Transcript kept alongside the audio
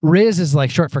Riz is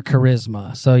like short for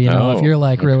charisma. So, if you're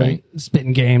like really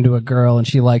spitting game to a girl and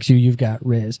she likes you, you've got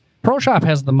Riz. Pro Shop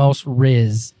has the most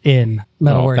Riz in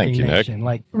Metalworking Nation. Nick.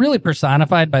 Like really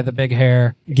personified by the big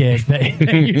hair gig that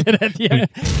you did at the end.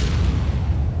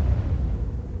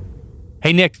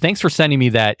 Hey, Nick, thanks for sending me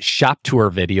that shop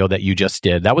tour video that you just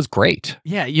did. That was great.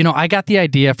 Yeah, I got the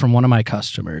idea from one of my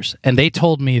customers, and they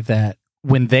told me that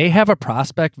when they have a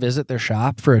prospect visit their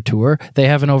shop for a tour, they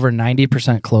have an over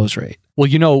 90% close rate.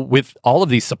 Well, with all of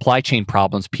these supply chain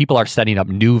problems, people are setting up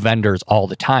new vendors all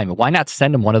the time. Why not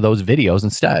send them one of those videos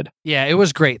instead? Yeah, it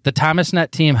was great. The ThomasNet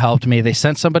team helped me. They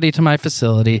sent somebody to my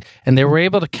facility, and they were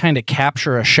able to kind of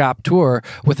capture a shop tour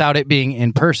without it being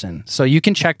in person. So you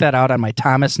can check that out on my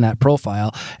ThomasNet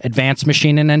profile, Advanced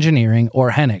Machine and Engineering,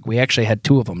 or Hennig. We actually had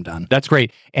 2 of them done. That's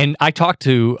great. And I talked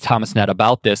to ThomasNet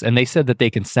about this, and they said that they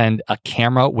can send a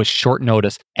camera with short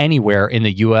notice anywhere in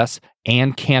the U.S.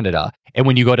 and Canada. And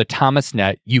when you go to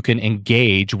ThomasNet, you can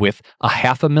engage with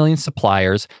 500,000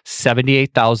 suppliers,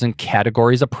 78,000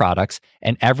 categories of products,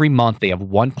 and every month they have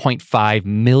 1.5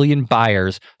 million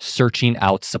buyers searching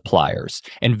out suppliers.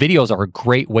 And videos are a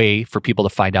great way for people to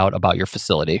find out about your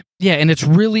facility. Yeah, and it's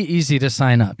really easy to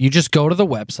sign up. You just go to the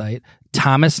website,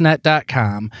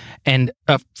 thomasnet.com, and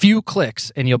a few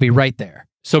clicks, and you'll be right there.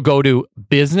 So go to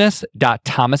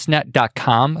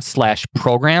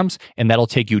business.thomasnet.com/programs, and that'll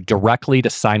take you directly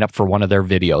to sign up for one of their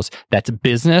videos. That's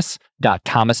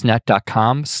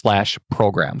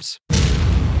business.thomasnet.com/programs.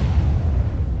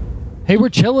 Hey, we're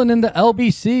chilling in the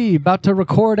LBC, about to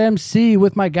record MC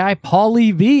with my guy,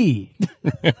 Paulie V.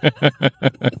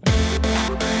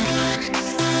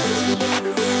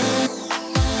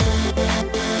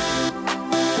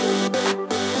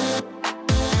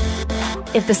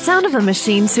 If the sound of a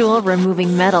machine tool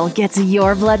removing metal gets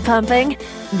your blood pumping,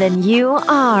 then you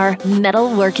are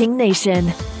Metalworking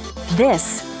Nation.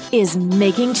 This is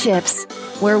Making Chips,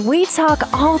 where we talk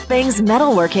all things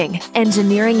metalworking,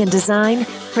 engineering and design,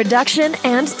 production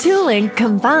and tooling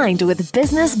combined with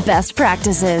business best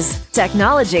practices,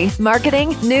 technology,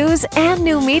 marketing, news, and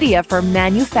new media for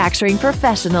manufacturing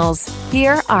professionals.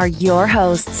 Here are your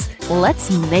hosts.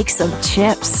 Let's make some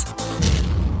chips.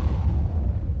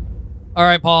 All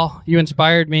right, Paul, you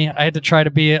inspired me. I had to try to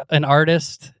be an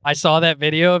artist. I saw that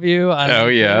video of you.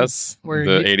 Yes.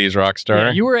 The 80s rock star.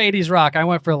 Yeah, you were 80s rock. I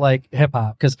went for like hip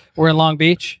hop because we're in Long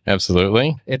Beach.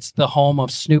 Absolutely. It's the home of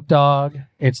Snoop Dogg.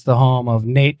 It's the home of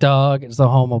Nate Dogg. It's the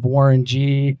home of Warren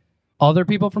G. Other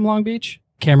people from Long Beach,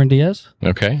 Cameron Diaz.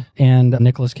 Okay. And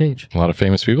Nicolas Cage. A lot of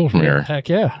famous people from here. Heck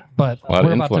yeah. But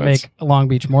we're about to make Long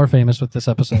Beach more famous with this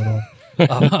episode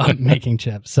of Making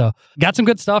Chips. So got some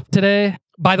good stuff today.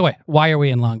 By the way, why are we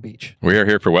in Long Beach? We are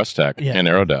here for West-Tech and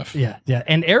Aerodef. Yeah.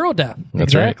 And Aerodef.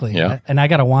 That's exactly. Right. Yeah. And I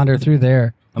got to wander through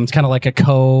there. It's kind of like a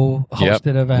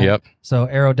co-hosted event. Yep. So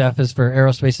Aerodef is for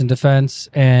aerospace and defense.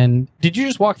 And did you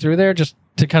just walk through there just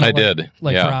to kind of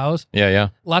browse? Yeah.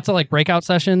 Lots of like breakout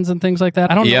sessions and things like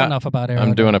that. I don't know enough about Aerodef.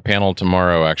 I'm doing a panel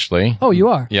tomorrow, actually. Oh, you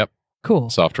are? Yep.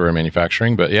 Cool. Software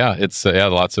manufacturing. But yeah, it's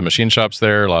lots of machine shops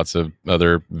there, lots of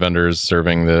other vendors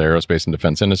serving the aerospace and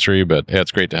defense industry. But yeah,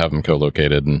 it's great to have them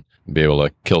co-located and be able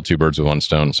to kill 2 birds with 1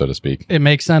 stone, so to speak. It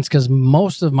makes sense because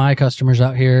most of my customers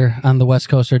out here on the West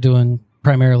Coast are doing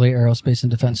primarily aerospace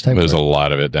and defense type There's work. a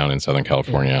lot of it down in Southern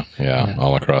California. Yeah,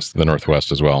 all across the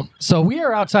Northwest as well. So we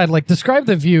are outside. Like, describe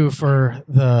the view for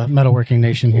the Metalworking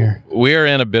Nation here. We are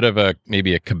in a bit of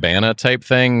maybe a cabana type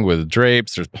thing with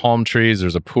drapes. There's palm trees.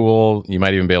 There's a pool. You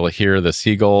might even be able to hear the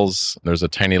seagulls. There's a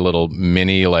tiny little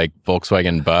mini like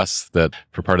Volkswagen bus that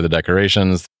for part of the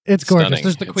decorations. It's gorgeous. Stunning.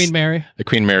 There's the Queen Mary. The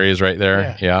Queen Mary is right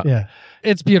there. Yeah.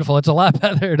 It's beautiful. It's a lot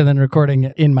better than recording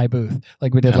in my booth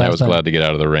like we did last time. I was glad to get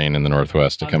out of the rain in the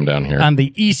Northwest to come down here. On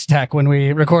the East Tech when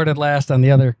we recorded last on the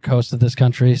other coast of this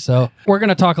country. So we're going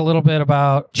to talk a little bit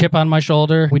about Chip on My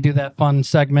Shoulder. We do that fun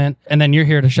segment. And then you're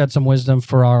here to shed some wisdom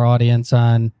for our audience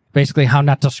on basically how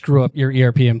not to screw up your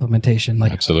ERP implementation.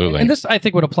 Absolutely. And this, I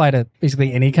think, would apply to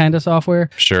basically any kind of software.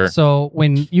 Sure. So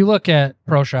when you look at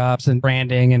pro shops and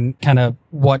branding and kind of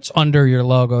what's under your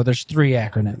logo, there's 3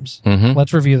 acronyms. Mm-hmm.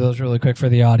 Let's review those really quick for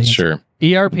the audience. Sure.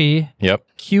 ERP. Yep.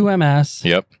 QMS.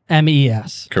 Yep.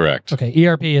 MES. Correct. Okay.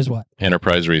 ERP is what?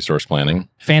 Enterprise Resource Planning.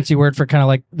 Fancy word for kind of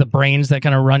like the brains that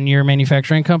kind of run your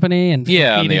manufacturing company and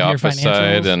on the office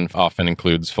side, and often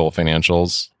includes full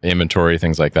financials, inventory,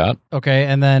 things like that. Okay.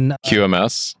 And then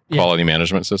QMS, quality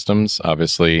management systems,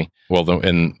 obviously. Well,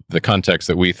 in the context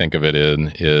that we think of it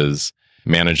in is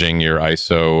managing your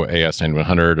ISO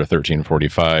AS9100 or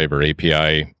 1345 or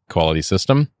API quality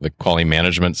system, the quality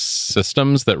management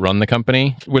systems that run the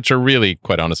company, which are really,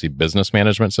 quite honestly, business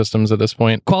management systems at this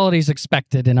point. Quality is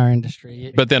expected in our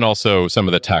industry. But then also some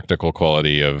of the tactical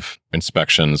quality of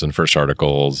inspections and first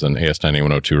articles and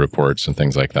AS9102 reports and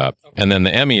things like that. And then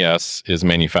the MES is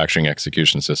manufacturing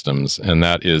execution systems, and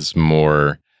that is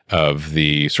more of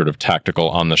the sort of tactical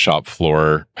on the shop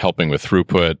floor, helping with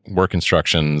throughput, work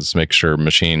instructions, make sure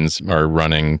machines are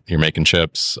running, you're making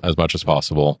chips as much as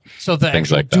possible. So the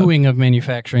actual like doing of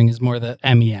manufacturing is more the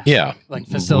MES. Yeah. Like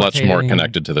facilitating. Much more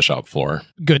connected to the shop floor.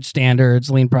 Good standards,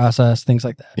 lean process, things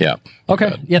like that. Yeah. Okay.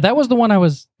 Good. Yeah, that was the one I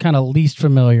was kind of least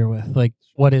familiar with. Like,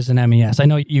 what is an MES? I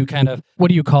know you kind of, what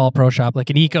do you call ProShop? Like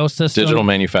an ecosystem? Digital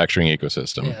manufacturing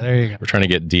ecosystem. Yeah, there you go. We're trying to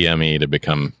get DME to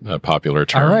become a popular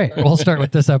term. All right. We'll start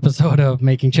with this episode of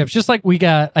Making Chips. Just like we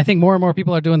got, I think more and more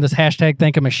people are doing this hashtag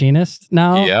Thank a Machinist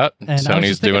now. Yeah. And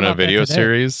Tony's doing a video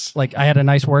series. Like I had a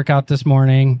nice workout this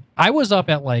morning. I was up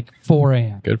at like 4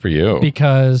 a.m. Good for you.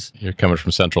 Because you're coming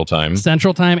from Central Time.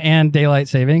 Central Time and daylight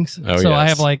savings. Oh, so yes. I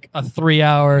have like a 3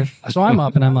 hour. So I'm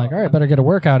up and I'm like, all right, better get a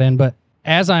workout in. But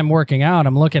as I'm working out,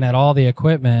 I'm looking at all the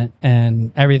equipment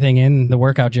and everything in the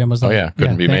workout gym was like,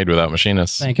 couldn't be made without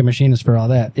machinists. Thank you, machinists, for all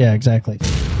that. Yeah, exactly.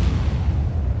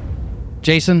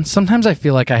 Jason, sometimes I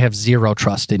feel like I have zero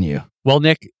trust in you. Well,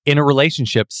 Nick, in a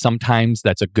relationship, sometimes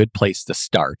that's a good place to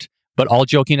start. But all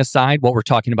joking aside, what we're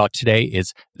talking about today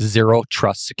is zero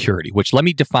trust security, which let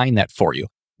me define that for you.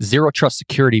 Zero trust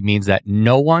security means that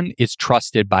no one is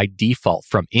trusted by default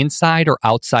from inside or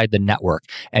outside the network,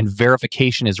 and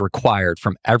verification is required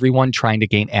from everyone trying to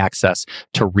gain access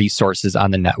to resources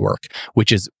on the network,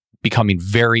 which is becoming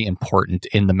very important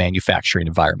in the manufacturing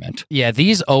environment. Yeah,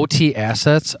 these OT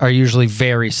assets are usually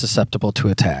very susceptible to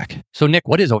attack. So, Nick,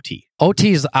 what is OT?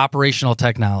 OT is operational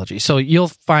technology. So you'll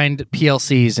find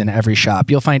PLCs in every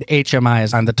shop. You'll find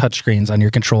HMIs on the touchscreens, on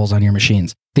your controls, on your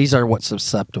machines. These are what's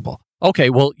susceptible.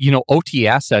 Okay, well, OT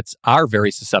assets are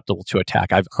very susceptible to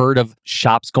attack. I've heard of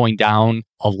shops going down,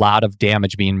 a lot of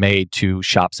damage being made to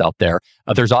shops out there.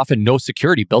 There's often no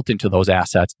security built into those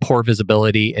assets, poor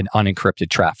visibility, and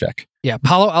unencrypted traffic. Yeah,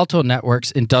 Palo Alto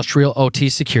Networks Industrial OT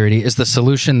Security is the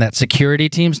solution that security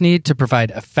teams need to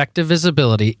provide effective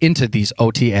visibility into these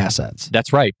OT assets.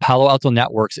 That's right. Palo Alto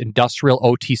Networks Industrial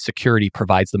OT Security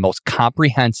provides the most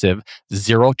comprehensive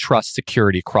zero trust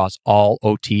security across all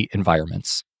OT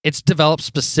environments. It's developed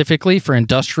specifically for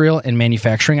industrial and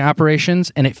manufacturing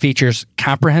operations, and it features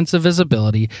comprehensive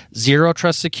visibility, zero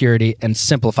trust security, and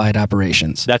simplified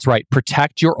operations. That's right.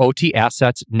 Protect your OT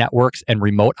assets, networks, and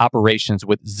remote operations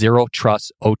with zero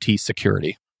trust OT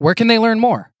security. Where can they learn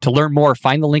more? To learn more,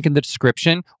 find the link in the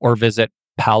description or visit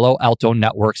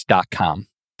paloaltonetworks.com.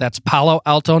 That's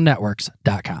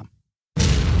paloaltonetworks.com.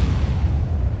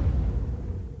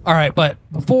 All right, but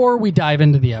before we dive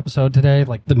into the episode today,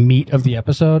 like the meat of the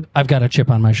episode, I've got a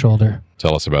chip on my shoulder.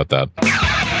 Tell us about that.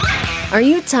 Are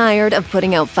you tired of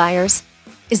putting out fires?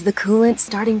 Is the coolant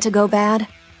starting to go bad?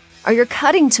 Are your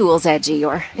cutting tools edgy,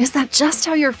 or is that just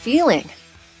how you're feeling?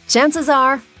 Chances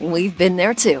are, we've been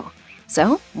there too.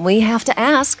 So we have to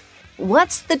ask,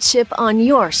 what's the chip on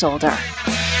your shoulder?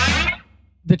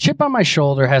 The chip on my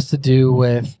shoulder has to do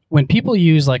with when people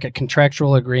use like a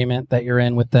contractual agreement that you're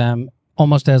in with them,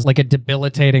 almost as like a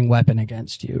debilitating weapon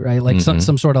against you, right? Like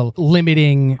some sort of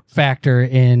limiting factor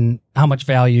in how much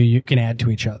value you can add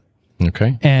to each other.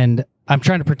 Okay. And I'm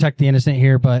trying to protect the innocent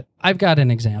here, but I've got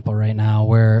an example right now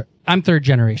where I'm third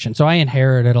generation. So I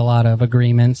inherited a lot of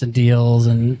agreements and deals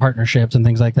and partnerships and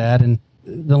things like that. And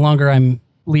the longer I'm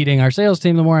leading our sales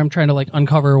team, the more I'm trying to like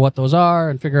uncover what those are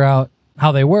and figure out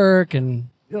how they work. And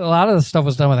a lot of the stuff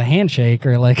was done with a handshake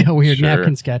or like a weird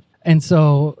napkin sketch. And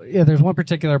so there's one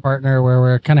particular partner where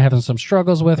we're kind of having some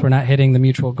struggles with. We're not hitting the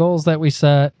mutual goals that we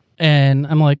set. And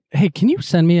I'm like, hey, can you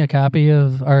send me a copy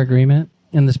of our agreement?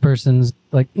 And this person's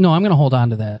like, no, I'm going to hold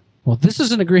on to that. Well, this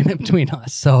is an agreement between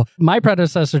us. So my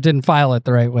predecessor didn't file it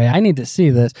the right way. I need to see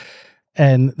this.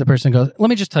 And the person goes, let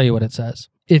me just tell you what it says.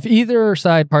 If either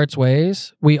side parts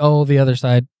ways, we owe the other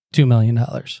side $2 million.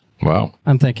 Wow.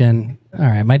 I'm thinking, all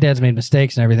right, my dad's made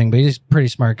mistakes and everything, but he's a pretty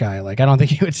smart guy. Like, I don't think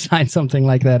he would sign something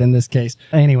like that in this case.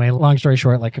 Anyway, long story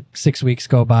short, like 6 weeks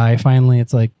go by. Finally,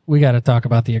 it's like, we got to talk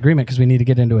about the agreement because we need to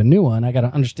get into a new one. I got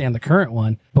to understand the current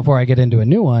one before I get into a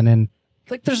new one. And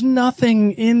like, there's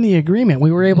nothing in the agreement.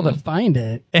 We were able to find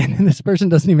it. And this person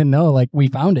doesn't even know, like, we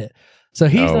found it. So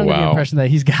he's under the impression that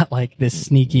he's got like this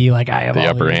sneaky, like I have the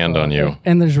upper hand on you.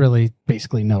 And there's really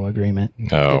basically no agreement.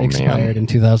 Oh, it expired in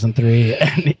 2003.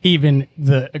 And even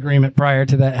the agreement prior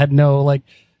to that had no like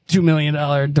 $2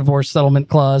 million divorce settlement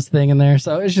clause thing in there.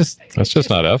 So it's just... That's just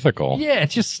not ethical. Yeah,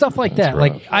 it's just stuff like that.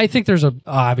 rough. Like, I think there's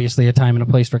obviously a time and a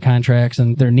place for contracts,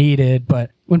 and they're needed,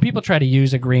 but when people try to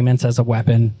use agreements as a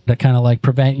weapon to kind of like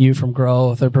prevent you from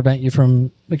growth or prevent you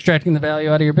from extracting the value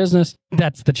out of your business,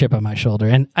 that's the chip on my shoulder.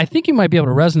 And I think you might be able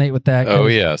to resonate with that. Oh,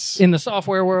 yes. In the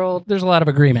software world, there's a lot of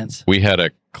agreements. We had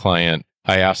a client,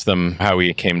 I asked them how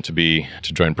he came to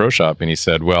join ProShop, and he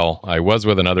said, well, I was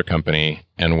with another company,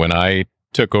 and when I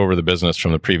took over the business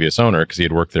from the previous owner, because he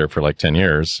had worked there for like 10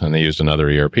 years and they used another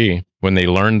ERP. When they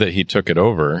learned that he took it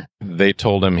over, they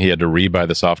told him he had to rebuy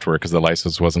the software because the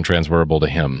license wasn't transferable to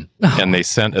him. And they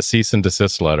sent a cease and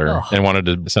desist letter and wanted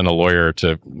to send a lawyer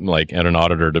to and an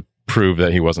auditor to prove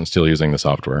that he wasn't still using the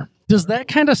software. Does that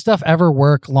kind of stuff ever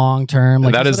work long term?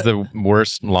 That is the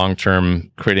worst long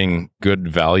term, creating good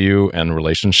value and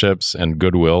relationships and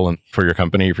goodwill for your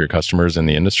company, for your customers in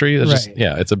the industry. It's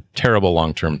it's a terrible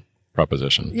long term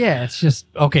proposition. Yeah, it's just,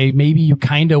 okay, maybe you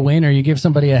kind of win or you give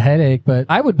somebody a headache, but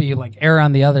I would be like err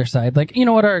on the other side. Like, you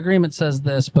know what, our agreement says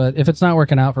this, but if it's not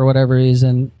working out for whatever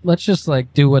reason, let's just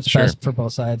like do what's best for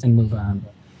both sides and move on.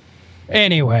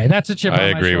 Anyway, that's a chip on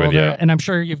my shoulder. I agree with you. And I'm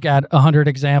sure you've got 100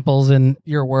 examples in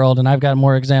your world, and I've got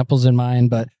more examples in mine,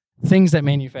 but things that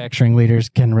manufacturing leaders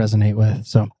can resonate with.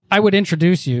 So I would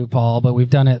introduce you, Paul, but we've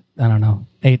done it,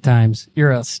 8 times.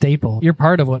 You're a staple. You're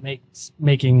part of what makes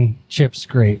making chips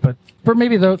great. But for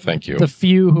maybe the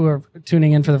few who are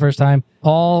tuning in for the first time,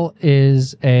 Paul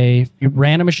you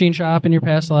ran a machine shop in your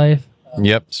past life.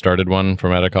 Yep. Started one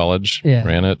from out of college. Yeah.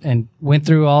 Ran it. And went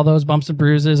through all those bumps and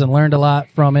bruises and learned a lot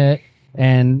from it.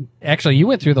 And actually, you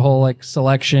went through the whole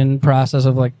selection process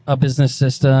of a business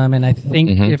system. And I think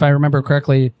if I remember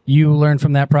correctly, you learned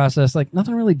from that process,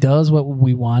 nothing really does what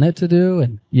we want it to do.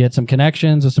 And you had some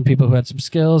connections with some people who had some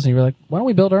skills, and you were like, why don't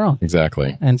we build our own?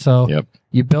 Exactly. And so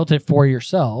you built it for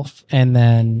yourself. And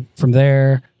then from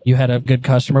there, you had a good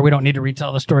customer. We don't need to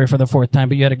retell the story for the 4th time,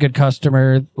 but you had a good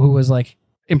customer who was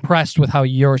impressed with how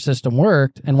your system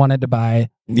worked and wanted to buy.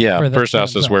 Yeah, first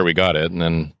asked us where we got it, and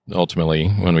then ultimately,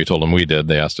 when we told them we did,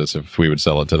 they asked us if we would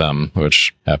sell it to them,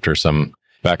 which after some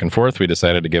back and forth, we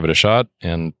decided to give it a shot,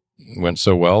 and went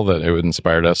so well that it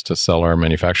inspired us to sell our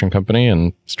manufacturing company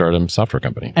and start a software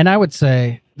company. And I would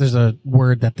say there's a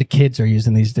word that the kids are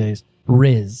using these days,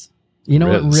 Riz. You know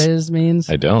what Riz means?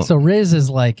 I don't. So Riz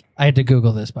is I had to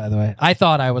Google this, by the way. I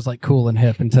thought I was cool and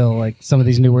hip until some of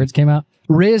these new words came out.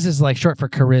 Riz is short for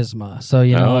charisma. So,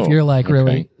 if you're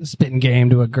really spitting game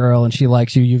to a girl and she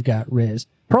likes you, you've got Riz.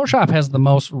 ProShop has the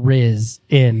most Riz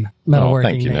in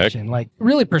metalworking nation. Nick.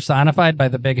 Really personified by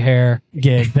the big hair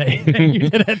gig that you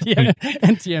did at the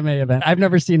NTMA event. I've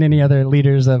never seen any other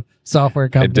leaders of software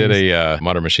companies. I did a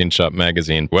Modern Machine Shop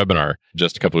magazine webinar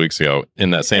just a couple of weeks ago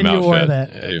in that same outfit.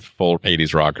 A full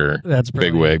 80s rocker. That's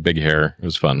brilliant. Big wig, big hair. It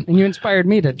was fun. And you inspired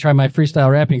me to try my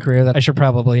freestyle rapping career that I should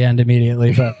probably end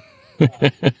immediately, but...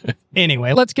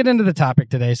 Anyway, let's get into the topic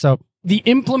today. So the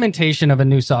implementation of a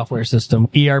new software system,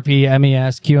 ERP,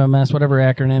 MES, QMS, whatever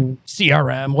acronym,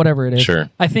 CRM, whatever it is. Sure.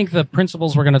 I think the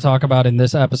principles we're going to talk about in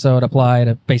this episode apply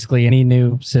to basically any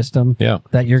new system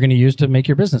that you're going to use to make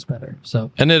your business better.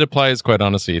 And it applies, quite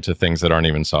honestly, to things that aren't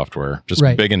even software. Just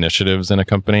big initiatives in a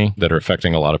company that are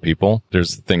affecting a lot of people.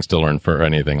 There's things to learn for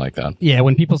anything like that. Yeah,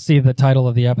 when people see the title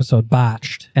of the episode,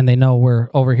 Botched, and they know we're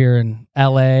over here in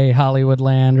LA, Hollywood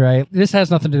land, right? This has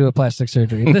nothing to do with plastic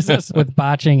surgery. This is with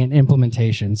botching and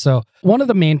implementation. So one of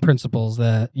the main principles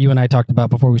that you and I talked about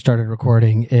before we started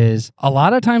recording is a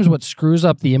lot of times what screws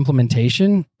up the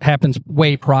implementation happens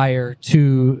way prior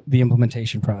to the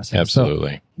implementation process.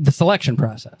 Absolutely. So the selection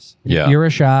process. Yeah. You're a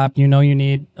shop, you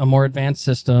need a more advanced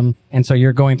system, and so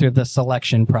you're going through the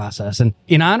selection process. And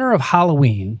in honor of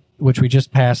Halloween, which we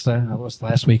just passed, it was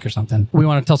last week or something, we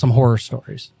want to tell some horror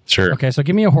stories. Sure. Okay, so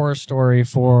give me a horror story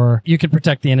you could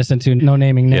protect the innocent too, no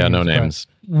naming names. Yeah, no names.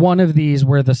 One of these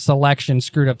where the selection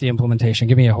screwed up the implementation.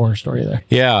 Give me a horror story there.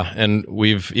 Yeah, and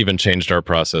we've even changed our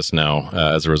process now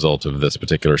as a result of this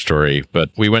particular story.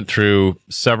 But we went through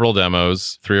several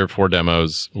demos, 3 or 4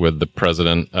 demos with the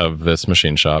president of this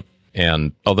machine shop.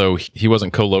 And although he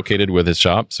wasn't co-located with his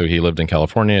shop, so he lived in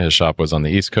California, his shop was on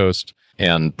the East Coast,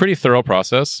 and pretty thorough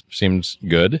process, seemed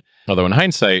good. Although in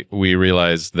hindsight, we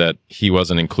realized that he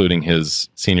wasn't including his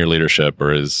senior leadership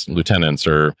or his lieutenants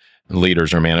or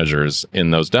leaders or managers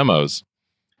in those demos.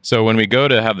 So when we go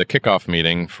to have the kickoff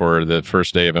meeting for the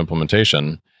first day of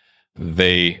implementation,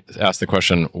 they ask the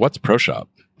question, what's ProShop?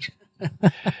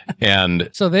 And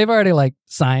so they've already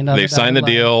signed up. They've signed the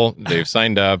deal. They've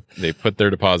signed up. They put their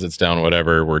deposits down,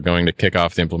 whatever. We're going to kick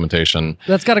off the implementation.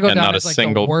 That's got to go down as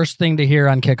the worst thing to hear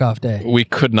on kickoff day. We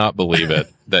could not believe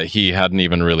it. that he hadn't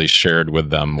even really shared with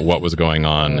them what was going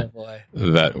on, Oh, boy.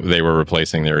 that they were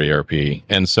replacing their ERP.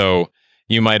 And so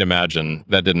you might imagine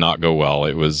that did not go well.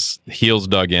 It was heels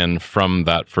dug in from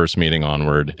that first meeting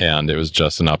onward, and it was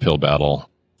just an uphill battle.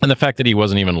 And the fact that he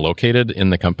wasn't even located in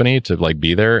the company to like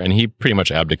be there, and he pretty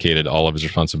much abdicated all of his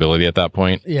responsibility at that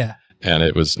point. Yeah. And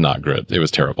it was not good. It was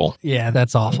terrible. Yeah,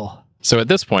 that's awful. So at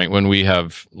this point, when we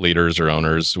have leaders or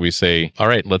owners, we say, all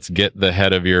right, let's get the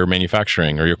head of your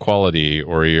manufacturing or your quality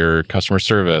or your customer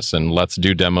service, and let's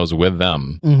do demos with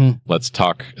them. Mm-hmm. Let's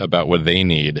talk about what they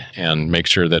need and make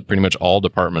sure that pretty much all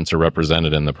departments are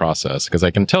represented in the process. Because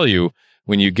I can tell you,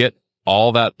 when you get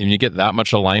all that, and you get that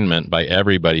much alignment by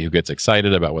everybody who gets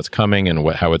excited about what's coming and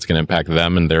how it's going to impact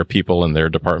them and their people and their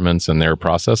departments and their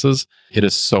processes, it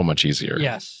is so much easier.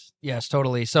 Yes,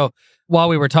 totally. So while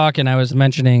we were talking, I was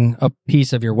mentioning a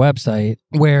piece of your website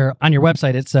where on your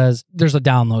website it says there's a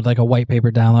download, like a white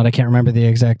paper download. I can't remember the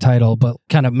exact title, but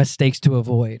kind of mistakes to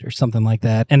avoid or something like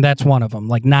that. And that's one of them,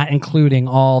 like not including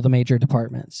all the major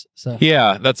departments. So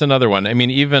Yeah, that's another one. I mean,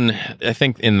 even I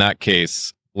think in that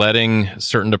case, letting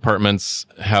certain departments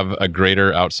have a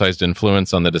greater outsized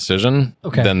influence on the decision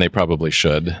than they probably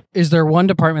should. Is there one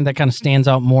department that kind of stands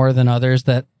out more than others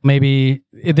that maybe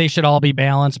they should all be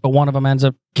balanced, but one of them ends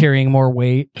up carrying more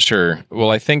weight? Sure. Well,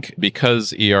 I think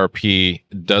because ERP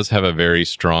does have a very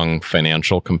strong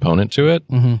financial component to it,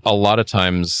 a lot of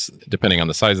times, depending on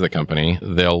the size of the company,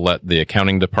 they'll let the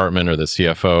accounting department or the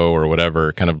CFO or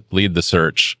whatever kind of lead the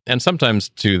search. And sometimes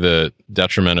to the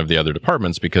detriment of the other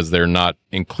departments because they're not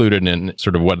included in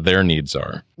sort of what their needs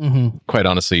are. Quite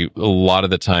honestly, a lot of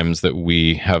the times that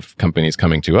we have companies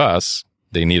coming to us,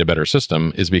 they need a better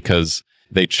system, is because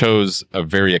they chose a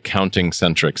very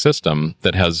accounting-centric system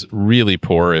that has really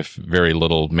poor, if very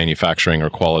little, manufacturing or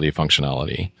quality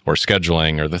functionality or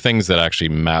scheduling or the things that actually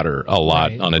matter a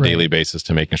lot on a daily basis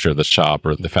to making sure the shop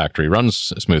or the factory runs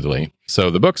smoothly.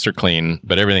 So the books are clean,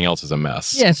 but everything else is a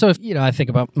mess. Yeah, so if I think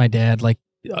about my dad, like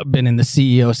I've been in the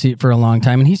CEO seat for a long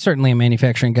time, and he's certainly a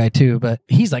manufacturing guy too, but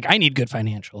he's like, I need good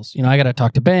financials. I got to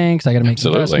talk to banks. I got to make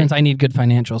investments. I need good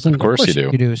financials. And of course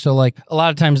you do. So like a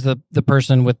lot of times the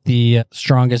person with the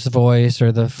strongest voice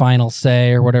or the final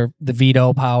say or whatever, the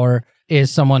veto power,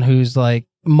 is someone who's like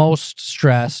most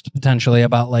stressed potentially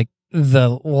about like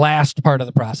the last part of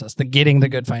the process, the getting the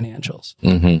good financials.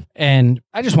 And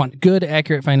I just want good,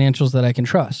 accurate financials that I can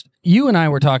trust. You and I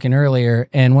were talking earlier,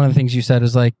 and one of the things you said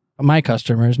is like, my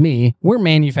customers, we're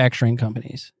manufacturing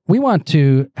companies. We want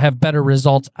to have better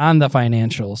results on the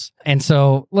financials. And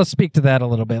so let's speak to that a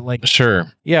little bit.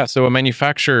 Sure. Yeah. So a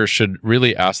manufacturer should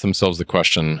really ask themselves the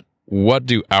question, what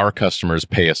do our customers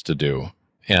pay us to do?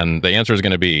 And the answer is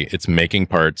going to be, it's making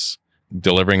parts,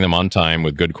 delivering them on time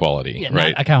with good quality,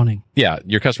 right? Not accounting. Yeah.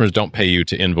 Your customers don't pay you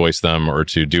to invoice them or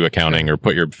to do accounting or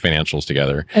put your financials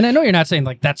together. And I know you're not saying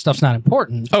like that stuff's not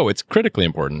important. Oh, it's critically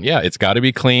important. Yeah. It's got to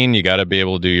be clean. You got to be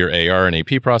able to do your AR and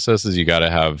AP processes. You got to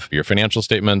have your financial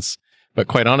statements. But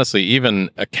quite honestly, even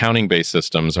accounting-based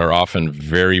systems are often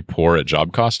very poor at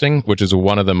job costing, which is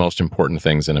one of the most important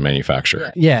things in a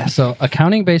manufacturer. Yeah. So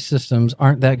accounting-based systems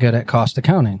aren't that good at cost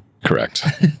accounting. Correct.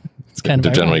 They're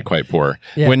generally quite poor.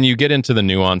 Yeah. When you get into the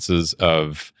nuances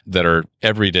of that are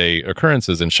everyday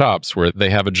occurrences in shops where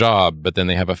they have a job, but then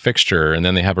they have a fixture and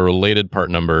then they have a related part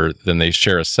number, then they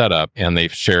share a setup and they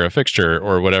share a fixture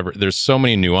or whatever. There's so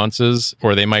many nuances,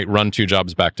 or they might run two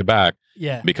jobs back to back.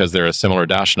 Because they're a similar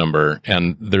dash number,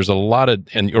 and there's a lot of,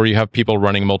 or you have people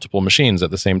running multiple machines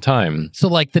at the same time. So,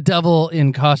 like the devil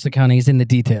in cost accounting is in the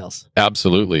details.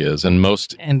 Absolutely is, and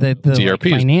most the ERPs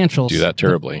financials do that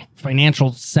terribly.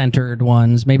 Financial centered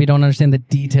ones maybe don't understand the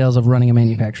details of running a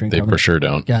manufacturing company. They for sure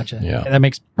don't. Gotcha. Yeah, that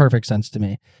makes perfect sense to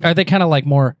me. Are they kind of like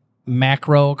more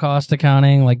macro cost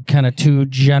accounting, like kind of too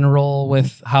general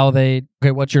with how they,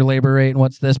 what's your labor rate and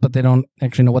what's this, but they don't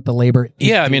actually know what the labor is?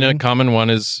 Yeah, I mean, a common one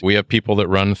is we have people that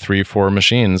run 3-4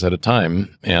 machines at a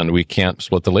time, and we can't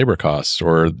split the labor costs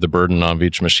or the burden of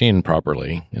each machine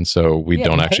properly. And so we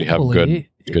don't actually have good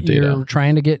data. You're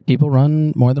trying to get people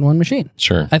run more than one machine.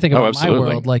 Sure. I think about my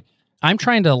world, like I'm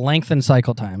trying to lengthen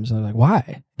cycle times. And I'm like,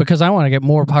 why? Because I want to get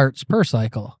more parts per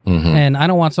cycle. And I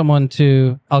don't want someone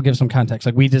to, I'll give some context.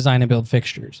 Like we design and build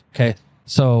fixtures. Okay.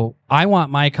 So I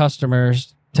want my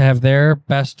customers to have their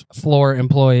best floor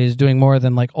employees doing more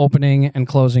than like opening and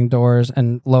closing doors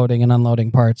and loading and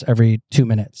unloading parts every 2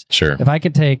 minutes. Sure. If I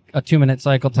could take a 2-minute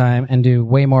cycle time and do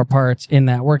way more parts in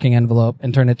that working envelope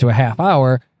and turn it to a half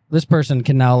hour, this person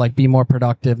can now like be more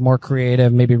productive, more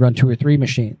creative, maybe run 2 or 3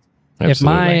 machines. Absolutely. If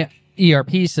my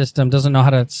ERP system doesn't know how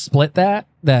to split that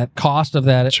cost of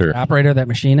that operator, that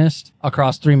machinist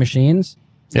across 3 machines,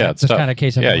 Yeah, it's just tough. kind of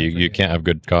case in Yeah, point you for you can't have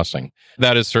good costing.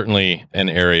 That is certainly an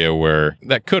area where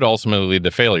that could ultimately lead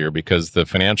to failure because the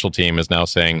financial team is now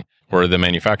saying, or the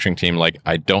manufacturing team, like,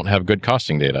 I don't have good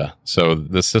costing data. So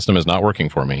this system is not working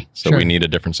for me. So Sure. we need a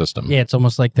different system. Yeah, it's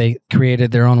almost like they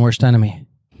created their own worst enemy.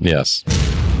 Yes.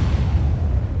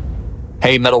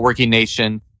 Hey, Metalworking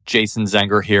Nation, Jason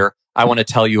Zenger here. I want to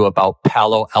tell you about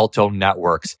Palo Alto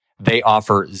Networks. They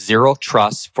offer zero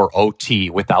trust for OT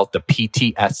without the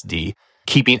PTSD.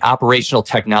 Keeping operational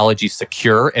technology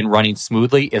secure and running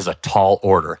smoothly is a tall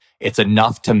order. It's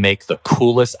enough to make the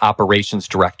coolest operations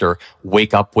director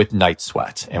wake up with night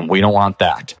sweats, and we don't want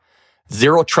that.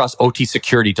 Zero Trust OT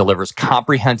Security delivers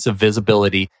comprehensive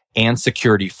visibility and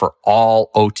security for all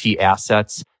OT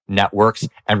assets, networks,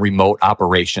 and remote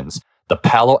operations. The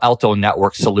Palo Alto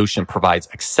Network solution provides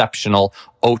exceptional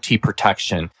OT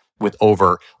protection with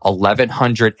over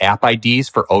 1,100 app IDs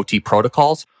for OT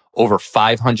protocols, over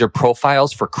 500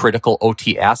 profiles for critical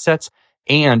OT assets,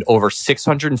 and over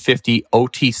 650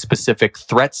 OT-specific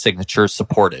threat signatures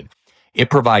supported. It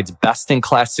provides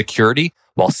best-in-class security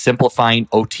while simplifying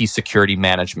OT security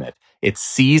management. It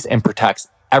sees and protects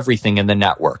everything in the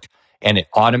network, and it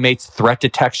automates threat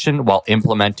detection while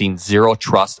implementing zero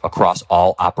trust across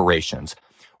all operations.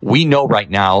 We know right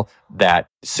now that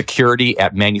security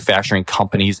at manufacturing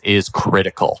companies is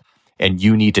critical, and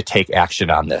you need to take action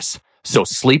on this. So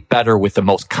sleep better with the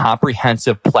most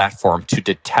comprehensive platform to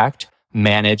detect,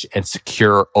 manage, and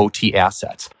secure OT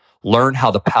assets. Learn how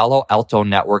the Palo Alto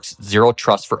Network's Zero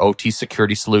Trust for OT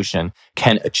security solution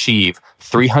can achieve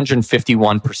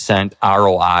 351%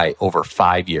 ROI over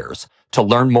 5 years. To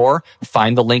learn more,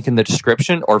 find the link in the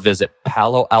description or visit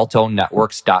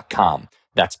paloaltonetworks.com.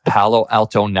 That's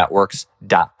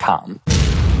paloaltonetworks.com.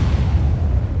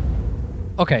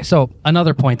 Okay, so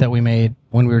another point that we made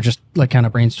when we were just like kind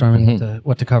of brainstorming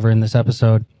what to cover in this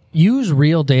episode, use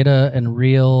real data and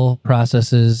real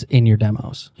processes in your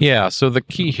demos. Yeah. So the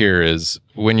key here is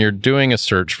when you're doing a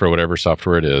search for whatever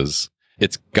software it is,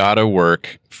 it's got to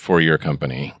work for your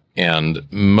company. And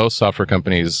most software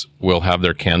companies will have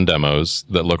their canned demos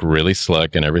that look really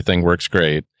slick and everything works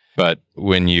great. But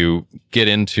when you get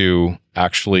into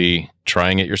actually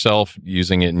trying it yourself,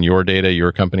 using it in your data,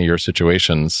 your company, your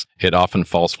situations, it often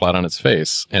falls flat on its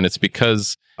face. And it's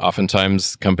because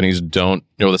oftentimes companies don't,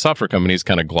 the software companies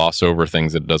kind of gloss over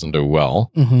things that it doesn't do well.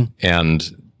 And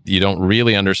you don't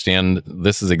really understand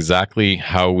this is exactly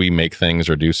how we make things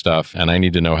or do stuff. And I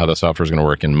need to know how the software is going to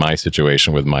work in my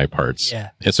situation with my parts. Yeah.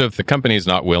 And so if the company is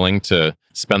not willing to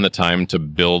spend the time to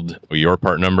build your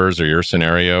part numbers or your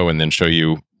scenario and then show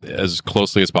you as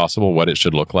closely as possible what it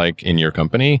should look like in your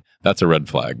company, that's a red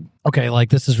flag. Okay,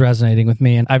 like this is resonating with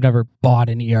me, and I've never bought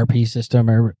an ERP system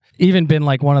or even been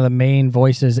like one of the main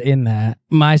voices in that.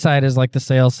 My side is like the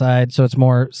sales side, so it's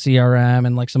more CRM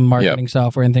and like some marketing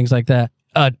software and things like that.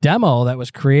 A demo that was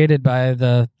created by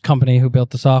the company who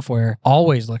built the software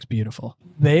always looks beautiful.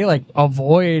 They like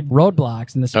avoid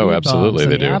roadblocks and the speed bumps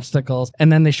and the obstacles. And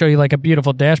then they show you like a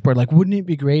beautiful dashboard. Like, wouldn't it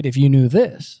be great if you knew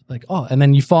this? Like, oh, and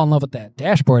then you fall in love with that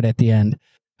dashboard at the end.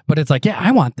 But it's like, yeah,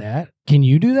 I want that. Can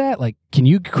you do that? Like, can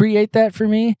you create that for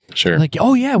me? Sure. Like,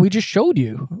 oh yeah, we just showed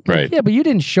you. Right. Like, yeah, but you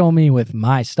didn't show me with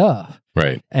my stuff.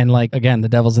 Right. And like, again, the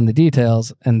devil's in the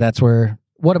details. And that's where,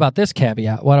 what about this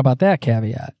caveat? What about that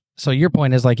caveat? So your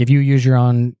point is like, if you use your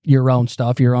own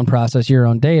stuff, your own process, your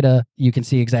own data, you can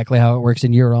see exactly how it works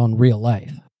in your own real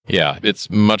life. Yeah.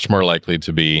 It's much more likely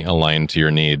to be aligned to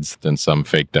your needs than some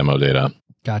fake demo data.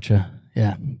 Gotcha.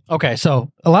 Yeah. Okay.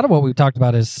 So a lot of what we've talked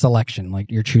about is selection,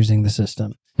 like you're choosing the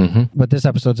system. But this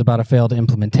episode's about a failed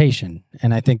implementation.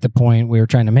 And I think the point we were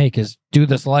trying to make is do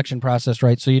the selection process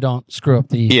right so you don't screw up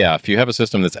the... Yeah, if you have a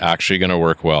system that's actually going to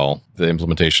work well, the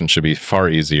implementation should be far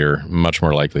easier, much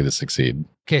more likely to succeed.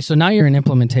 Okay, so now you're in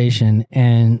implementation,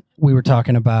 and we were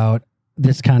talking about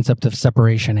this concept of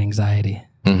separation anxiety.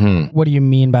 What do you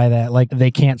mean by that? Like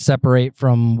they can't separate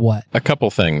from what? A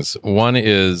couple things. One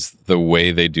is the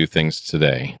way they do things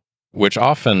today, which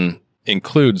often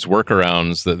includes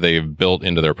workarounds that they've built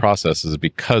into their processes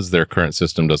because their current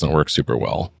system doesn't work super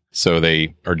well. So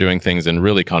they are doing things in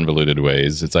really convoluted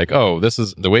ways. It's like, oh, this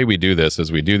is the way we do this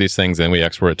is we do these things and we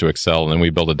export it to Excel and then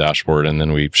we build a dashboard and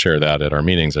then we share that at our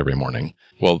meetings every morning.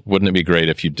 Well, wouldn't it be great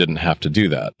if you didn't have to do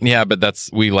that? Yeah, but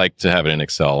we like to have it in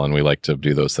Excel and we like to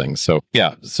do those things. So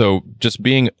yeah, so just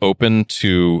being open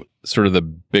to sort of the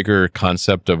bigger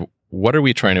concept of what are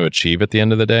we trying to achieve at the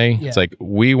end of the day? Yeah. It's like,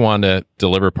 we want to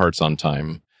deliver parts on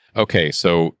time. Okay,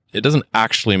 so it doesn't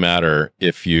actually matter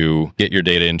if you get your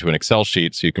data into an Excel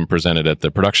sheet so you can present it at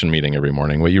the production meeting every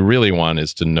morning. What you really want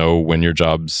is to know when your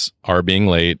jobs are being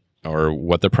late or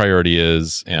what the priority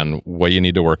is and what you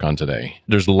need to work on today.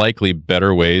 There's likely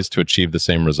better ways to achieve the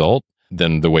same result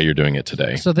than the way you're doing it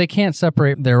today. So they can't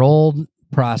separate their old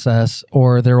process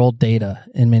or their old data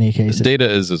in many cases. Data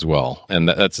is as well. And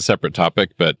that's a separate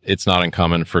topic, but it's not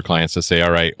uncommon for clients to say,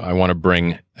 all right, I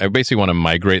basically want to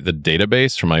migrate the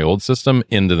database from my old system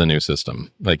into the new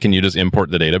system. Like, can you just import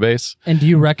the database? And do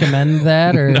you recommend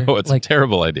that? Or No, it's a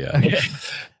terrible idea. Okay.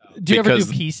 Do you ever do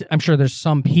pieces? I'm sure there's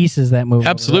some pieces that move.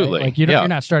 Absolutely. Over, right? Like you're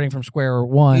not starting from square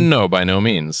one. No, by no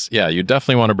means. Yeah, you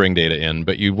definitely want to bring data in,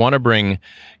 but you want to bring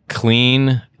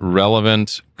clean,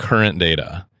 relevant, current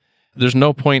data. There's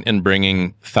no point in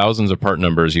bringing thousands of part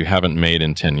numbers you haven't made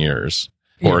in 10 years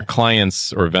or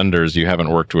clients or vendors you haven't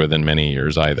worked with in many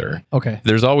years either. Okay.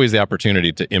 There's always the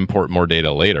opportunity to import more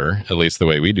data later, at least the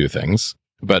way we do things.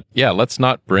 But yeah, let's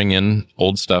not bring in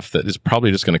old stuff that is probably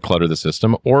just going to clutter the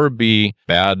system or be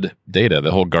bad data,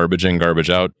 the whole garbage in, garbage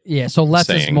out. Yeah, so less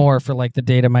is more for like the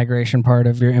data migration part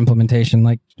of your implementation.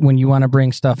 Like when you want to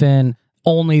bring stuff in,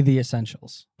 only the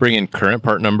essentials. Bring in current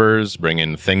part numbers, bring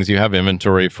in things you have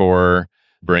inventory for,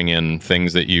 bring in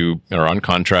things that you are on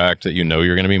contract that you know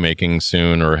you're going to be making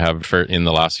soon or have for in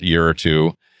the last year or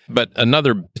two. But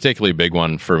another particularly big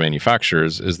one for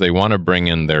manufacturers is they want to bring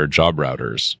in their job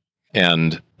routers.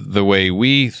 And the way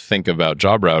we think about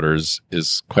job routers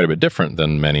is quite a bit different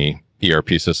than many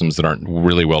ERP systems that aren't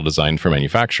really well designed for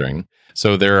manufacturing.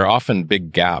 So there are often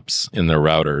big gaps in their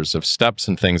routers of steps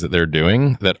and things that they're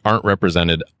doing that aren't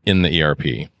represented in the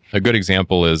ERP. A good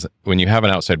example is when you have an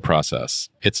outside process,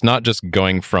 it's not just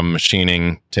going from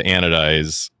machining to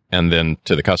anodize and then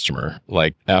to the customer.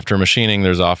 Like after machining,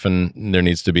 there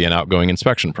needs to be an outgoing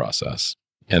inspection process.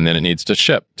 And then it needs to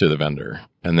ship to the vendor.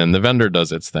 And then the vendor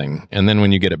does its thing. And then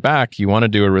when you get it back, you want to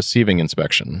do a receiving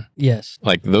inspection. Yes.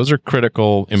 Like those are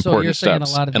critical, important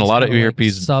steps. And a lot of ERPs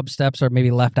like sub-steps are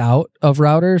maybe left out of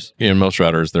routers? In most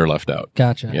routers, they're left out.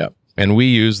 Gotcha. Yeah. And we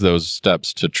use those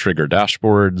steps to trigger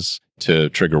dashboards, to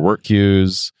trigger work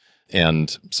queues.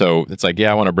 And so it's like,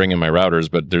 I want to bring in my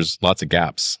routers, but there's lots of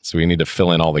gaps. So we need to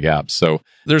fill in all the gaps. So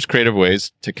there's creative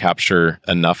ways to capture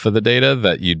enough of the data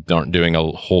that you aren't doing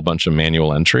a whole bunch of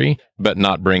manual entry, but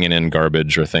not bringing in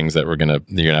garbage or things that you're going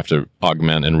to have to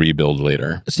augment and rebuild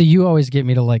later. So you always get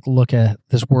me to like look at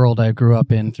this world I grew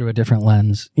up in through a different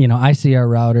lens. You know, I see our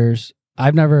routers.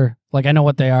 I've never, I know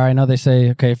what they are. I know they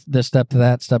say, okay, this step to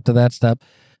that step to that step,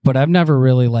 but I've never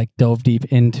really dove deep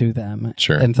into them.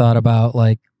 Sure. And thought about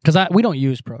because we don't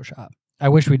use ProShop. I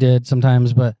wish we did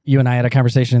sometimes, but you and I had a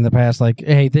conversation in the past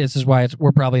hey, this is why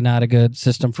we're probably not a good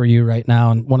system for you right now.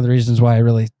 And one of the reasons why I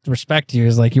really respect you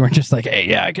is you weren't just hey,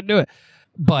 yeah, I can do it.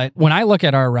 But when I look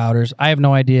at our routers, I have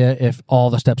no idea if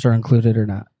all the steps are included or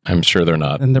not. I'm sure they're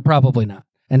not. And they're probably not.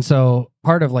 And so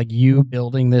part of you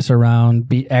building this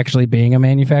around actually being a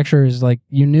manufacturer is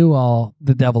you knew all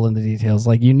the devil in the details.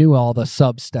 You knew all the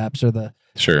sub steps or the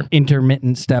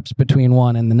intermittent steps between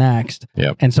one and the next.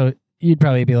 Yep. And so you'd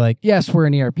probably be yes, we're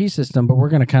an ERP system, but we're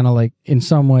going to kind of in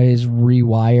some ways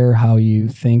rewire how you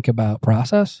think about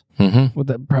process. Mm-hmm. Would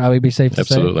that probably be safe to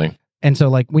say? Absolutely. And so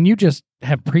when you just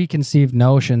have preconceived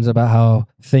notions about how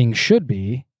things should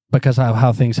be because of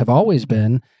how things have always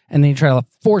been, and then you try to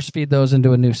force feed those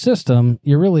into a new system,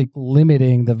 you're really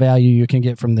limiting the value you can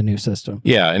get from the new system.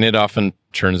 Yeah, and it often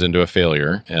turns into a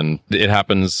failure. And it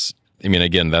happens,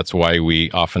 again, that's why we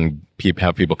often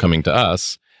have people coming to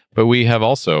us. But we have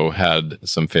also had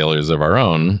some failures of our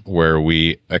own where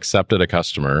we accepted a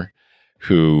customer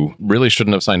who really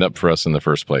shouldn't have signed up for us in the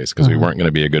first place because we weren't going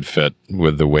to be a good fit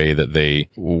with the way that they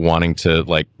wanting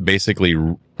to basically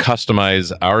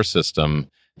customize our system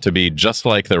to be just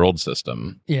like their old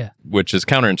system. Yeah. Which is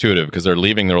counterintuitive because they're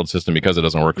leaving their old system because it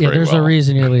doesn't work very well. Yeah, there's a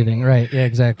reason you're leaving. Right. Yeah,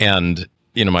 exactly. And,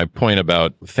 my point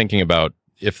about thinking about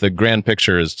if the grand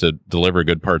picture is to deliver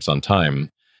good parts on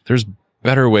time, there's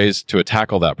better ways to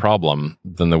tackle that problem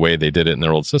than the way they did it in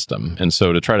their old system. And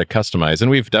so to try to customize,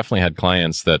 and we've definitely had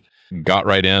clients that got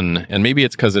right in, and maybe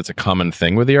it's because it's a common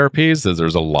thing with ERPs, that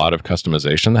there's a lot of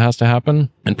customization that has to happen.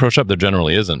 And ProShop, there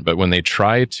generally isn't. But when they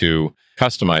try to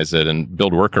customize it and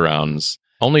build workarounds,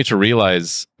 only to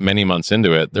realize many months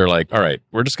into it, they're all right,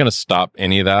 we're just going to stop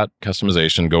any of that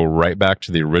customization, go right back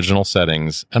to the original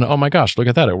settings. And oh my gosh, look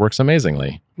at that. It works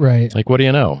amazingly. Right. What do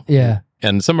you know? Yeah.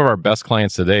 And some of our best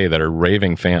clients today that are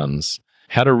raving fans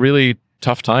had a really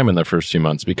tough time in the first few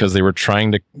months because they were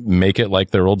trying to make it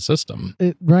like their old system.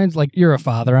 Ryan's you're a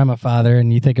father, I'm a father,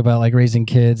 and you think about raising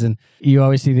kids, and you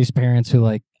always see these parents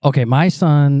who okay, my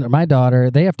son or my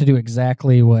daughter, they have to do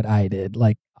exactly what I did.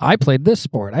 I played this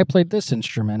sport, I played this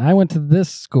instrument, I went to this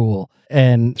school,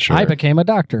 and I became a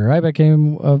doctor, I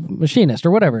became a machinist, or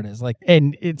whatever it is.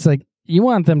 And it's you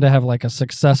want them to have like a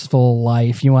successful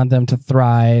life. You want them to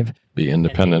thrive. Be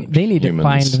independent. They need humans.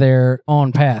 to find their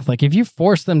own path. Like if you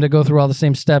force them to go through all the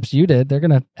same steps you did, they're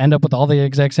going to end up with all the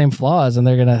exact same flaws, and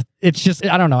it's just,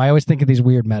 I don't know. I always think of these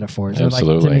weird metaphors.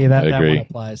 Absolutely. Like, to me, that I agree. one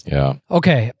applies. Yeah.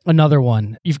 Okay. Another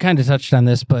one. You've kind of touched on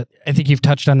this, but I think you've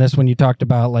touched on this when you talked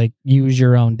about like use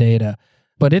your own data,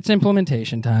 but it's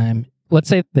implementation time. Let's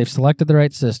say they've selected the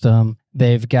right system.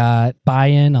 They've got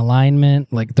buy-in,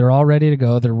 alignment, like they're all ready to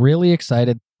go. They're really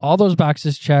excited. All those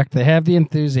boxes checked. They have the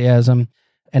enthusiasm.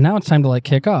 And now it's time to like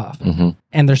kick off. Mm-hmm.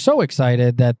 And they're so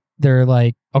excited that they're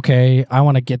like, okay, I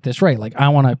want to get this right. Like I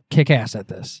want to kick ass at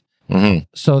this. Mm-hmm.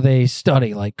 So they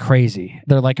study like crazy.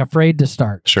 They're like afraid to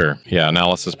start. Sure. Yeah.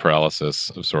 Analysis paralysis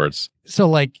of sorts. So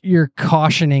like you're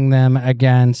cautioning them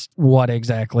against what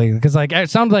exactly? Because like it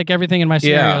sounds like everything in my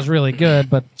scenario is really good,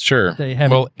 but sure. they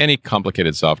haven't. Well, any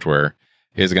complicated software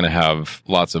is going to have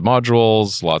lots of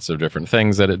modules, lots of different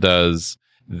things that it does.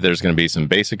 There's going to be some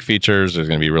basic features. There's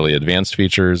going to be really advanced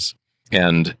features.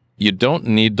 And you don't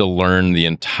need to learn the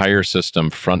entire system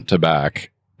front to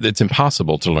back. It's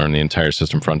impossible to learn the entire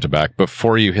system front to back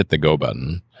before you hit the go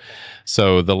button.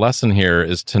 So the lesson here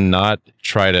is to not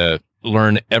try to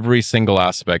learn every single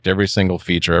aspect, every single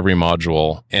feature, every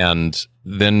module. And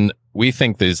then we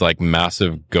think these like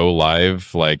massive go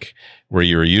live, like where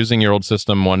you're using your old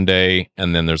system one day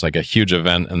and then there's like a huge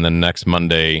event and then next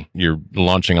Monday you're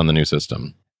launching on the new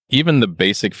system. Even the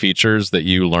basic features that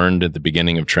you learned at the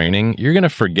beginning of training, you're going to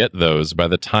forget those by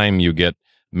the time you get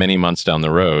many months down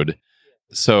the road.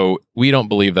 So we don't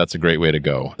believe that's a great way to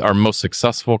go. Our most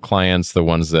successful clients, the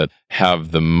ones that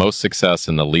have the most success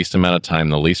in the least amount of time,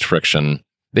 the least friction,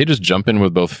 they just jump in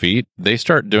with both feet. They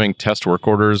start doing test work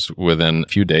orders within a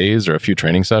few days or a few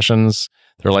training sessions.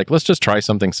 They're like, let's just try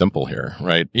something simple here,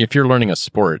 right? If you're learning a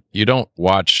sport, you don't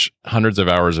watch hundreds of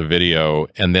hours of video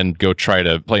and then go try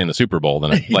to play in the Super Bowl.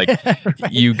 Then, like, right.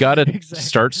 You got to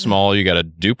start small. You got to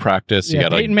do practice. You got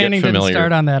to get familiar. Peyton Manning didn't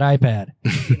start on that iPad.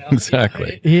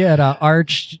 Exactly. He had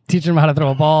Arch teaching him how to throw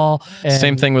a ball.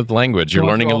 Same thing with language. You're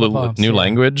learning a new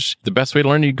language. The best way to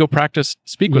learn, you go practice,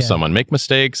 speak with someone, make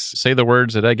mistakes, say the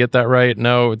words. Did I get that right?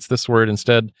 No, it's this word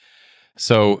instead.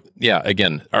 So yeah,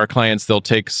 again, our clients, they'll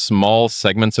take small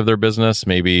segments of their business,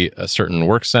 maybe a certain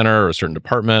work center or a certain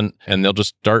department, and they'll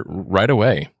just start right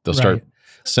away. They'll start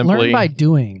simply. Learn by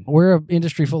doing. We're an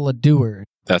industry full of doers.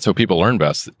 That's how people learn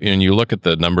best. And you look at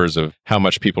the numbers of how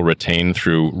much people retain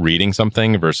through reading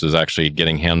something versus actually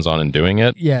getting hands-on and doing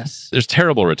it. Yes. There's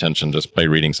terrible retention just by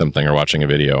reading something or watching a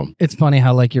video. It's funny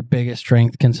how like your biggest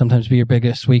strength can sometimes be your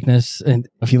biggest weakness. And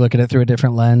if you look at it through a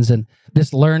different lens, and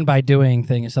this learn by doing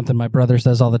thing is something my brother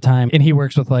says all the time. And he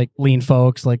works with like lean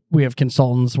folks. Like we have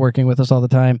consultants working with us all the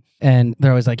time. And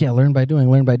they're always like, yeah, learn by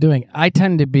doing, learn by doing. I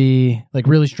tend to be like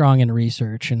really strong in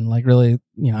research and like really,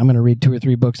 I'm going to read 2 or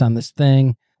 3 books on this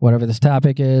thing, whatever this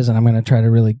topic is, and I'm going to try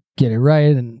to really get it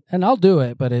right. And I'll do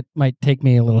it, but it might take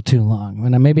me a little too long.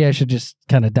 And maybe I should just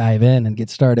kind of dive in and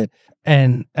get started.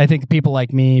 And I think people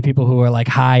like me, people who are like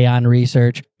high on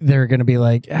research, they're going to be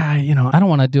like, I don't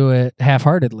want to do it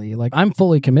half-heartedly. Like I'm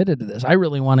fully committed to this. I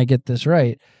really want to get this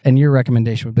right. And your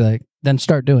recommendation would be like, then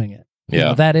start doing it.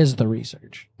 Yeah. That is the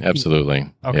research.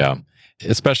 Absolutely. Okay. Yeah.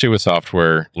 Especially with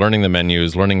software, learning the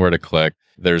menus, learning where to click.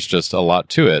 There's just a lot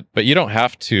to it, but you don't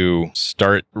have to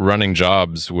start running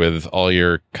jobs with all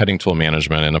your cutting tool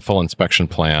management and a full inspection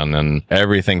plan and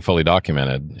everything fully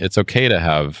documented. It's okay to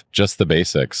have just the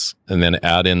basics and then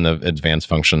add in the advanced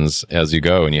functions as you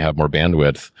go and you have more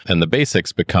bandwidth, and the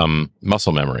basics become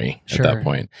muscle memory at that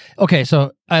point. Okay.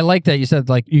 So I like that you said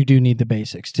like you do need the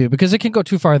basics too, because it can go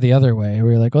too far the other way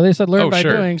where you're like, well, they said learn by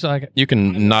doing. So you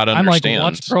can not understand. I'm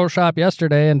like, watched Pro Shop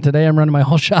yesterday and today I'm running my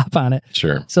whole shop on it.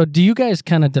 Sure. So do you guys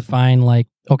kind of define like,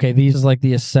 okay, these is like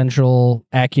the essential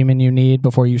acumen you need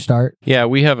before you start? Yeah,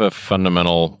 we have a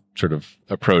fundamental sort of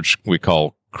approach we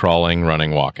call crawling,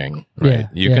 running, walking, right? Yeah,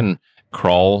 you can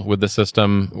crawl with the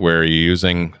system where you're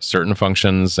using certain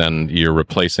functions and you're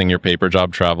replacing your paper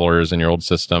job travelers in your old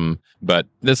system. But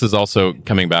this is also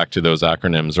coming back to those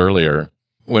acronyms earlier.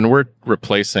 When we're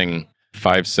replacing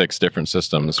 5, 6 different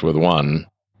systems with one,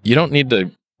 you don't need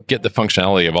to get the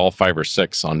functionality of all 5 or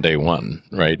 6 on day one,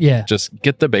 right? Yeah. Just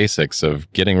get the basics of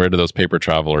getting rid of those paper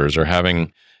travelers or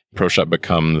having ProShop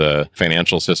become the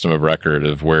financial system of record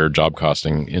of where job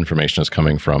costing information is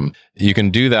coming from. You can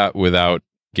do that without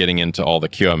getting into all the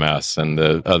QMS and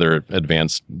the other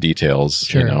advanced details.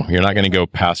 Sure. You're not going to go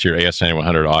past your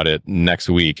AS9100 audit next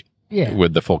week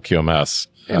with the full QMS.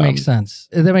 It makes sense.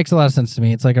 That makes a lot of sense to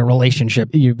me. It's like a relationship.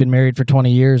 You've been married for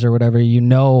 20 years or whatever. You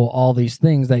know all these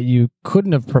things that you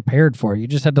couldn't have prepared for. You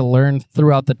just had to learn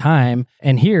throughout the time.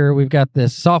 And here we've got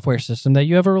this software system that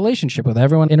you have a relationship with.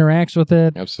 Everyone interacts with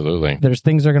it. Absolutely. There's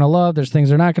things they're going to love. There's things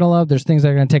they're not going to love. There's things that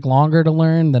are going to take longer to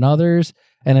learn than others.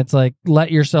 And it's like,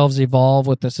 let yourselves evolve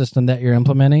with the system that you're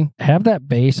implementing. Have that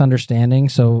base understanding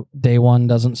so day one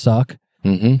doesn't suck.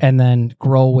 And then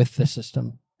grow with the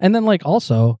system. And then like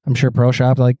also, I'm sure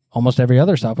ProShop, like almost every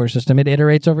other software system, it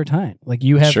iterates over time. Like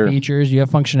you have features, you have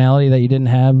functionality that you didn't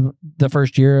have the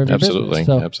first year of your business.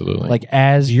 So, absolutely. Like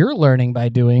as you're learning by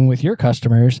doing with your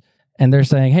customers and they're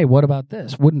saying, hey, what about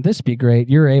this? Wouldn't this be great?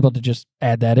 You're able to just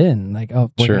add that in. Like,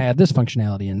 oh, we're going to add this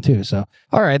functionality in too. So,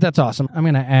 all right, that's awesome. I'm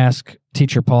going to ask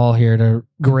Teacher Paul here to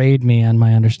grade me on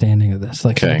my understanding of this,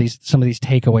 like some of these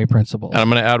takeaway principles. And I'm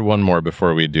going to add one more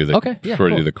before we do the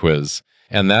we do the quiz.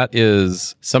 And that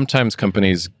is sometimes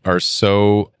companies are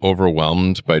so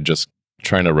overwhelmed by just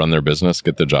trying to run their business,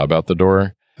 get the job out the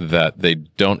door, that they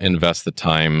don't invest the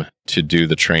time to do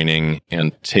the training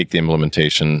and take the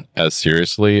implementation as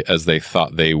seriously as they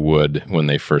thought they would when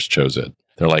they first chose it.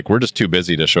 They're like, we're just too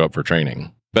busy to show up for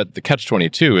training. But the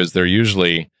catch-22 is they're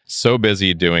usually so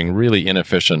busy doing really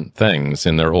inefficient things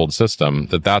in their old system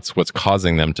that that's what's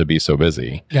causing them to be so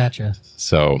busy. Gotcha.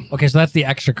 So, okay, so that's the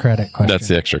extra credit question. That's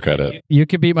the extra credit. You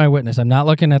could be my witness. I'm not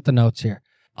looking at the notes here.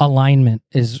 Alignment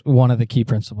is one of the key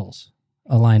principles.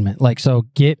 Alignment. Like, so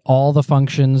get all the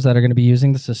functions that are going to be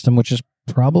using the system, which is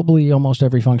probably almost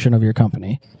every function of your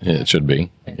company. It should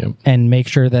be. Yep. And make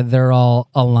sure that they're all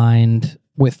aligned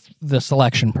with the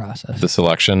selection process. The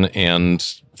selection and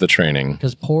the training.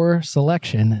 Because poor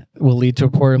selection will lead to a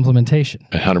poor implementation.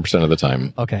 100% of the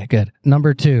time. Okay, good.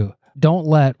 Number 2, don't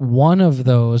let one of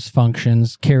those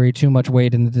functions carry too much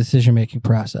weight in the decision-making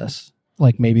process,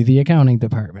 like maybe the accounting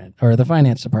department or the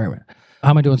finance department. How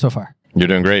am I doing so far? You're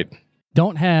doing great.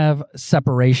 Don't have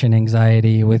separation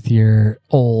anxiety with your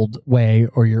old way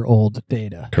or your old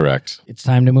data. Correct. It's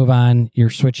time to move on. You're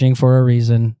switching for a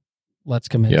reason. Let's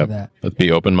commit to that. Let's be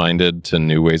open-minded to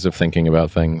new ways of thinking about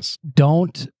things.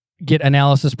 Don't get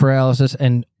analysis paralysis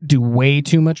and do way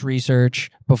too much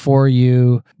research before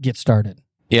you get started.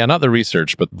 Yeah, not the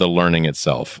research, but the learning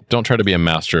itself. Don't try to be a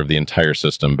master of the entire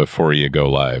system before you go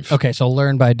live. Okay, so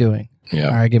learn by doing. Yeah.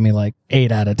 All right, give me like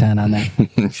 8 out of 10 on that.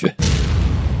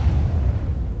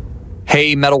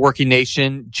 Hey, Metalworking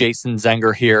Nation, Jason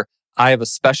Zenger here. I have a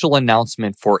special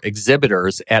announcement for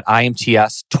exhibitors at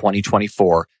IMTS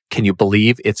 2024. Can you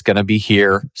believe it's going to be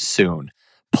here soon?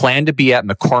 Plan to be at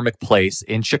McCormick Place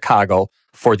in Chicago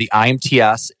for the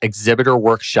IMTS Exhibitor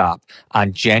Workshop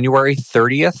on January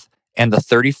 30th and the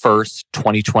 31st,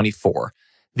 2024.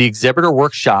 The Exhibitor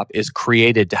Workshop is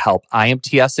created to help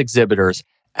IMTS exhibitors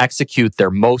execute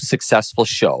their most successful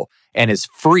show and is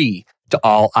free to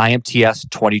all IMTS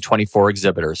 2024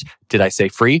 exhibitors. Did I say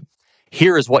free?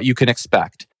 Here is what you can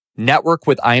expect. Network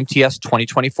with IMTS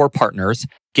 2024 partners,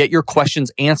 get your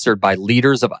questions answered by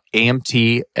leaders of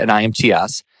AMT and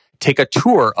IMTS, take a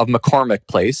tour of McCormick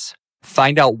Place,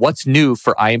 find out what's new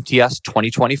for IMTS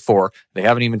 2024. They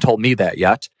haven't even told me that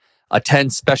yet.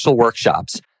 Attend special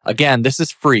workshops. Again, this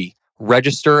is free.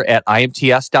 Register at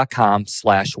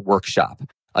imts.com/workshop.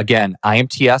 Again,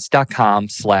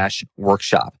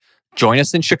 imts.com/workshop. Join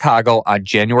us in Chicago on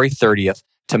January 30th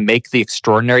to make the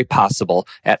extraordinary possible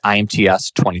at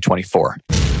IMTS 2024.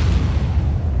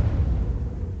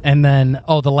 And then,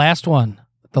 the last one.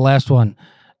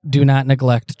 Do not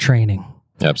neglect training.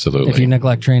 Absolutely. If you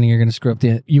neglect training, you're going to screw up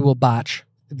you will botch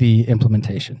the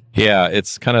implementation. Yeah,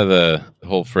 it's kind of the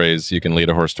whole phrase, you can lead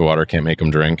a horse to water, can't make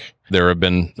him drink. There have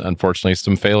been, unfortunately,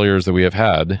 some failures that we have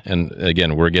had. And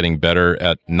again, we're getting better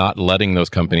at not letting those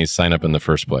companies sign up in the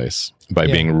first place by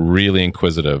being really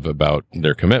inquisitive about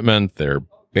their commitment, their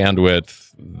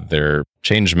bandwidth, their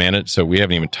change management. So we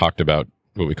haven't even talked about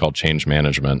what we call change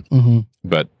management,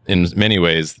 but in many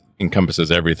ways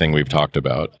encompasses everything we've talked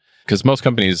about. Because most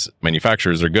companies,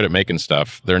 manufacturers, are good at making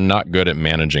stuff. They're not good at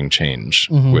managing change,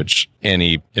 which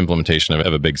any implementation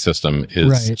of a big system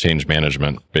is change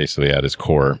management basically at its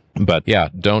core. But yeah,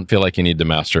 don't feel like you need to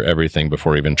master everything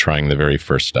before even trying the very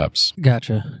first steps.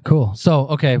 Gotcha. Cool. So,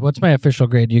 okay, what's my official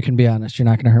grade? You can be honest. You're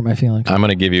not going to hurt my feelings. I'm going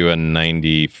to give you a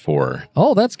 94.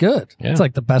 Oh, that's good. Yeah. It's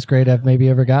like the best grade I've maybe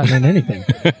ever gotten in anything.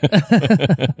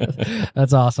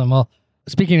 That's awesome. Well,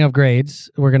 speaking of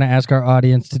grades, we're going to ask our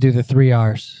audience to do the 3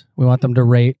 R's. We want them to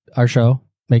rate our show,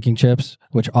 Making Chips,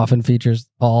 which often features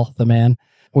Paul, the man.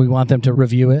 We want them to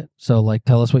review it. So,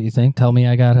 tell us what you think. Tell me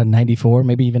I got a 94,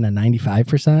 maybe even a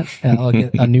 95%, and I'll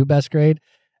get a new best grade.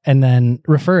 And then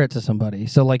refer it to somebody.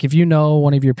 So, if you know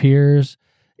one of your peers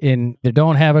in they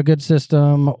don't have a good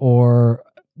system or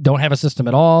don't have a system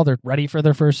at all. They're ready for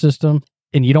their first system.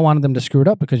 And you don't want them to screw it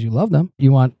up because you love them.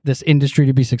 You want this industry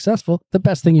to be successful. The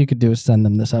best thing you could do is send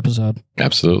them this episode.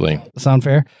 Absolutely. Sound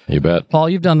fair? You bet. Paul,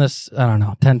 you've done this,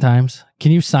 10 times.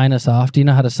 Can you sign us off? Do you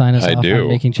know how to sign us off on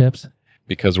making chips?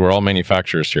 Because we're all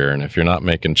manufacturers here. And if you're not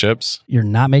making chips, you're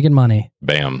not making money.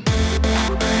 Bam.